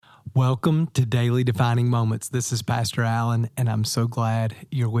Welcome to Daily Defining Moments. This is Pastor Allen, and I'm so glad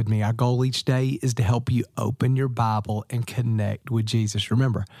you're with me. Our goal each day is to help you open your Bible and connect with Jesus.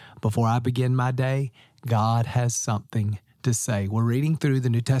 Remember, before I begin my day, God has something to say. We're reading through the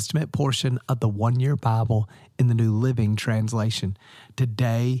New Testament portion of the One-Year Bible in the New Living Translation.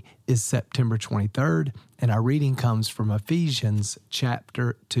 Today is September 23rd, and our reading comes from Ephesians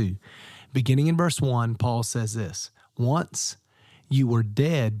chapter 2. Beginning in verse 1, Paul says this, "Once you were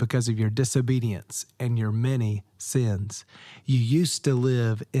dead because of your disobedience and your many sins. You used to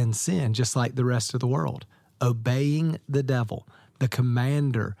live in sin just like the rest of the world, obeying the devil, the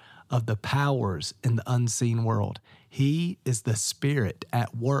commander of the powers in the unseen world. He is the spirit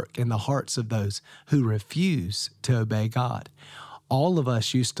at work in the hearts of those who refuse to obey God. All of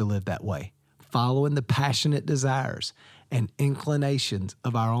us used to live that way, following the passionate desires and inclinations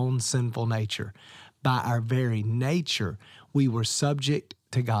of our own sinful nature. By our very nature, we were subject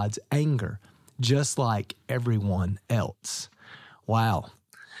to God's anger, just like everyone else." Wow.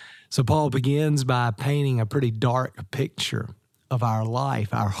 So Paul begins by painting a pretty dark picture of our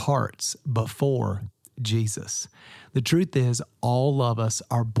life, our hearts before Jesus. The truth is, all of us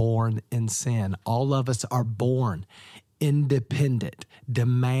are born in sin. All of us are born independent,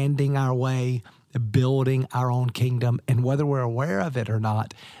 demanding our way, building our own kingdom, and whether we're aware of it or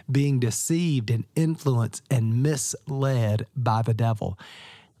not, being deceived and influenced and misled by the devil.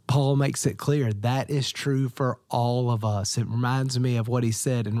 Paul makes it clear that is true for all of us. It reminds me of what he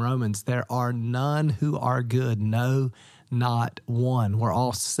said in Romans, "There are none who are good, no, not one." We're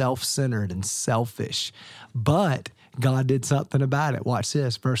all self-centered and selfish, but God did something about it. Watch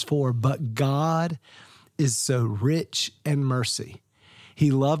this, verse 4, "But God is so rich in mercy.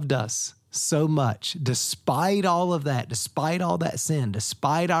 He loved us so much, despite all of that, despite all that sin,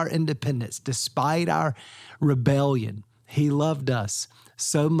 despite our independence, despite our rebellion, He loved us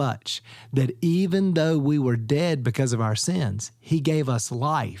so much that even though we were dead because of our sins, He gave us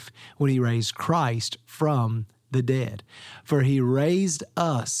life when He raised Christ from the dead. For He raised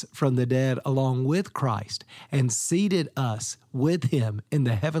us from the dead along with Christ and seated us with Him in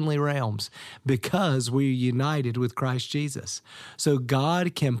the heavenly realms because we are united with Christ Jesus. So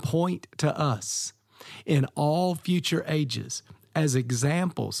God can point to us in all future ages as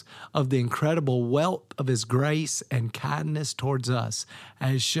examples of the incredible wealth of His grace and kindness towards us,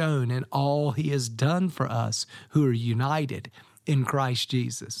 as shown in all He has done for us who are united in Christ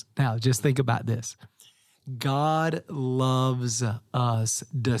Jesus. Now, just think about this. God loves us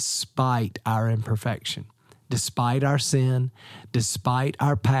despite our imperfection, despite our sin, despite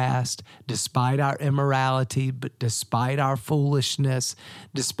our past, despite our immorality, but despite our foolishness,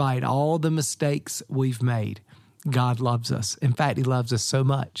 despite all the mistakes we've made. God loves us. In fact, He loves us so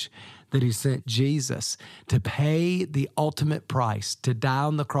much that He sent Jesus to pay the ultimate price, to die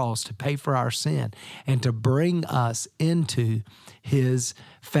on the cross, to pay for our sin, and to bring us into His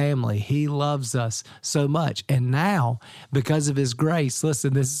family. He loves us so much. And now, because of His grace,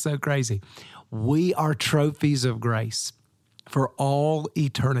 listen, this is so crazy. We are trophies of grace for all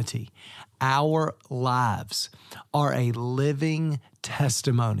eternity. Our lives are a living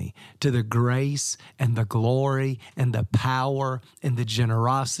testimony to the grace and the glory and the power and the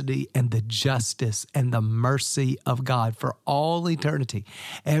generosity and the justice and the mercy of God for all eternity.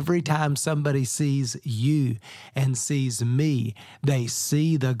 Every time somebody sees you and sees me, they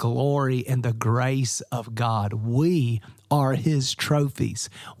see the glory and the grace of God. We are His trophies.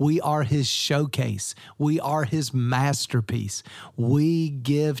 We are His showcase. We are His masterpiece. We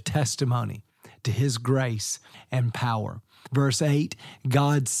give testimony to His grace and power. Verse 8,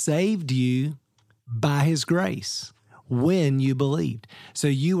 God saved you by His grace when you believed. So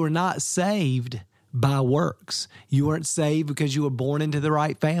you were not saved by works. You weren't saved because you were born into the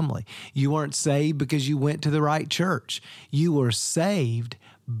right family. You weren't saved because you went to the right church. You were saved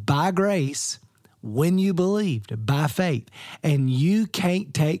by grace when you believed, by faith. And you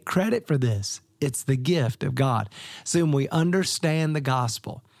can't take credit for this. It's the gift of God. So when we understand the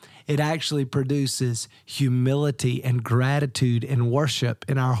gospel, it actually produces humility and gratitude and worship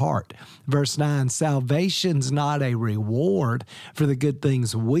in our heart. Verse 9, salvation's not a reward for the good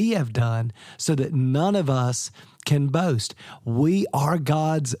things we have done, so that none of us can boast. We are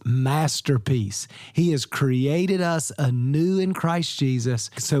God's masterpiece. He has created us anew in Christ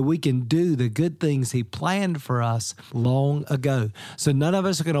Jesus so we can do the good things He planned for us long ago. So none of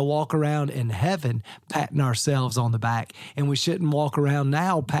us are going to walk around in heaven patting ourselves on the back, and we shouldn't walk around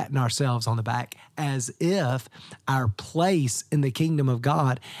now patting ourselves on the back as if our place in the kingdom of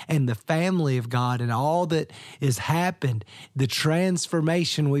God and the family of God and all that has happened, the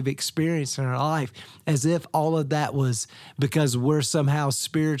transformation we've experienced in our life, as if all of that was because we're somehow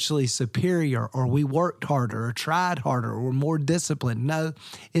spiritually superior or we worked harder or tried harder or were more disciplined. No,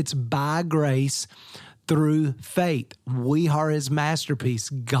 it's by grace through faith. We are his masterpiece.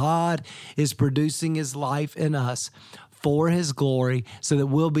 God is producing his life in us for his glory so that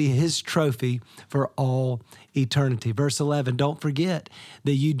we'll be his trophy for all eternity. Verse 11, don't forget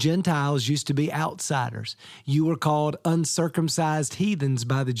that you Gentiles used to be outsiders. You were called uncircumcised heathens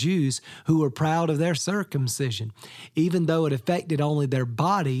by the Jews who were proud of their circumcision, even though it affected only their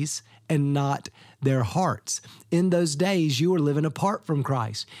bodies and not their hearts. In those days, you were living apart from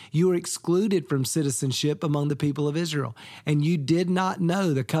Christ. You were excluded from citizenship among the people of Israel, and you did not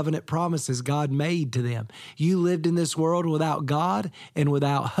know the covenant promises God made to them. You lived in this world without God and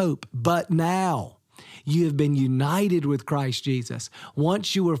without hope. But now you have been united with Christ Jesus.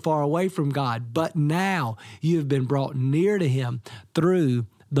 Once you were far away from God, but now you have been brought near to him through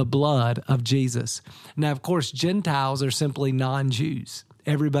the blood of Jesus. Now, of course, Gentiles are simply non-Jews.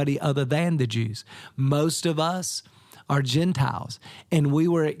 Everybody other than the Jews. Most of us are Gentiles, and we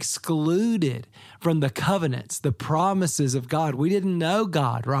were excluded from the covenants, the promises of God. We didn't know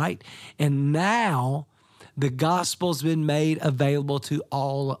God, right? And now the gospel's been made available to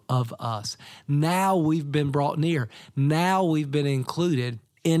all of us. Now we've been brought near. Now we've been included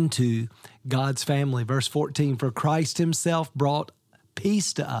into God's family. Verse 14, for Christ himself brought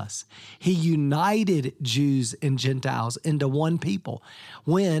peace to us. He united Jews and Gentiles into one people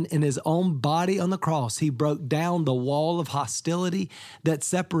when in his own body on the cross, he broke down the wall of hostility that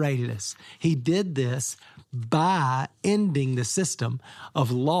separated us. He did this by ending the system of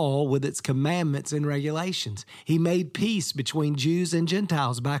law with its commandments and regulations. He made peace between Jews and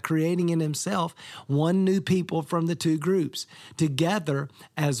Gentiles by creating in himself one new people from the two groups. Together,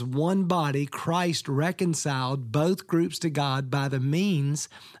 as one body, Christ reconciled both groups to God by the means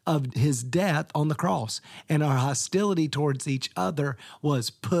of his death on the cross, and our hostility towards each other was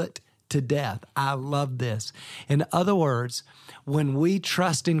put to death. I love this. In other words, when we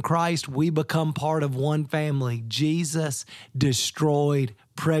trust in Christ, we become part of one family. Jesus destroyed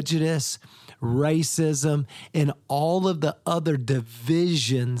prejudice, racism, and all of the other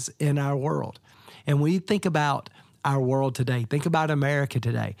divisions in our world. And when you think about our world today, think about America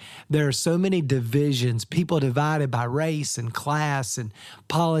today. There are so many divisions, people divided by race and class and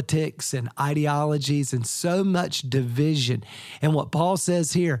politics and ideologies, and so much division. And what Paul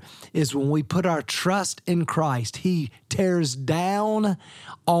says here is when we put our trust in Christ, he tears down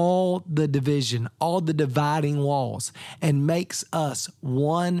all the division, all the dividing walls, and makes us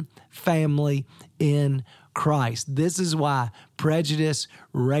one family in Christ. This is why prejudice,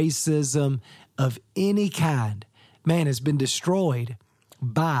 racism of any kind, man, has been destroyed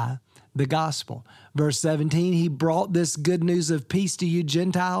by the gospel. Verse 17, he brought this good news of peace to you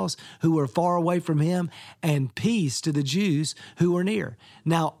Gentiles who were far away from him, and peace to the Jews who were near.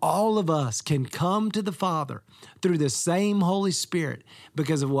 Now all of us can come to the Father through the same Holy Spirit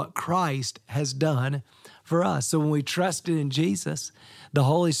because of what Christ has done for us. So when we trusted in Jesus, the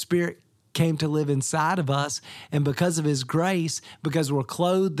Holy Spirit came to live inside of us, and because of his grace, because we're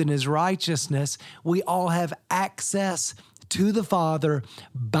clothed in his righteousness, we all have access to the Father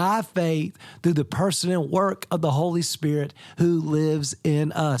by faith through the person and work of the Holy Spirit who lives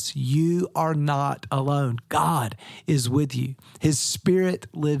in us. You are not alone. God is with you. His Spirit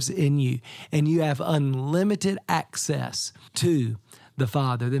lives in you, and you have unlimited access to the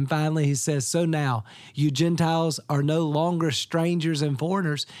Father. Then finally, he says, so now you Gentiles are no longer strangers and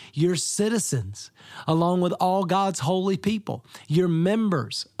foreigners. You're citizens along with all God's holy people. You're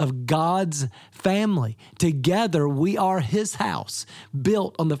members of God's family. Together, we are his house,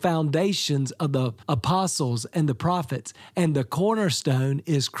 built on the foundations of the apostles and the prophets. And the cornerstone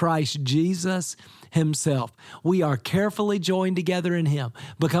is Christ Jesus himself. We are carefully joined together in him,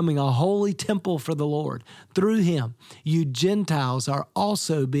 becoming a holy temple for the Lord. Through him, you Gentiles are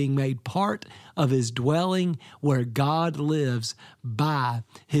also being made part of his dwelling where God lives by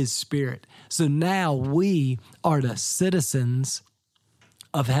his Spirit. So now we are the citizens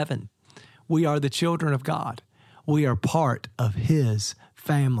of heaven. We are the children of God. We are part of his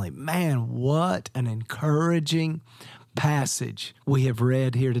family. Man, what an encouraging passage we have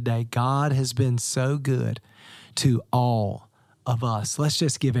read here today. God has been so good to all of us. Let's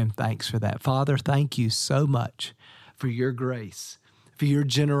just give him thanks for that. Father, thank you so much for your grace, for your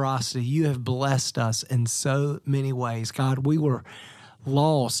generosity. You have blessed us in so many ways. God, we were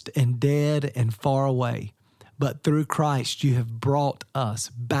lost and dead and far away, but through Christ, you have brought us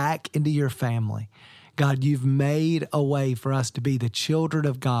back into your family. God, you've made a way for us to be the children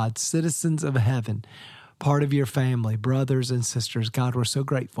of God, citizens of heaven, part of your family, brothers and sisters. God, we're so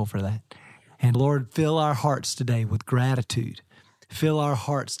grateful for that. And Lord, fill our hearts today with gratitude. Fill our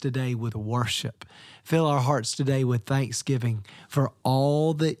hearts today with worship. Fill our hearts today with thanksgiving for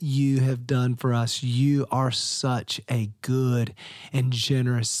all that you have done for us. You are such a good and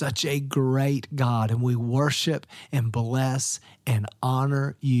generous, such a great God, and we worship and bless and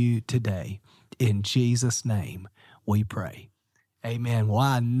honor you today. In Jesus' name we pray. Amen. Well,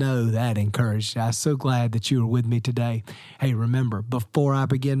 I know that encouraged you. I'm so glad that you were with me today. Hey, remember, before I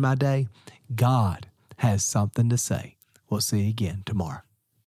begin my day, God has something to say. We'll see you again tomorrow.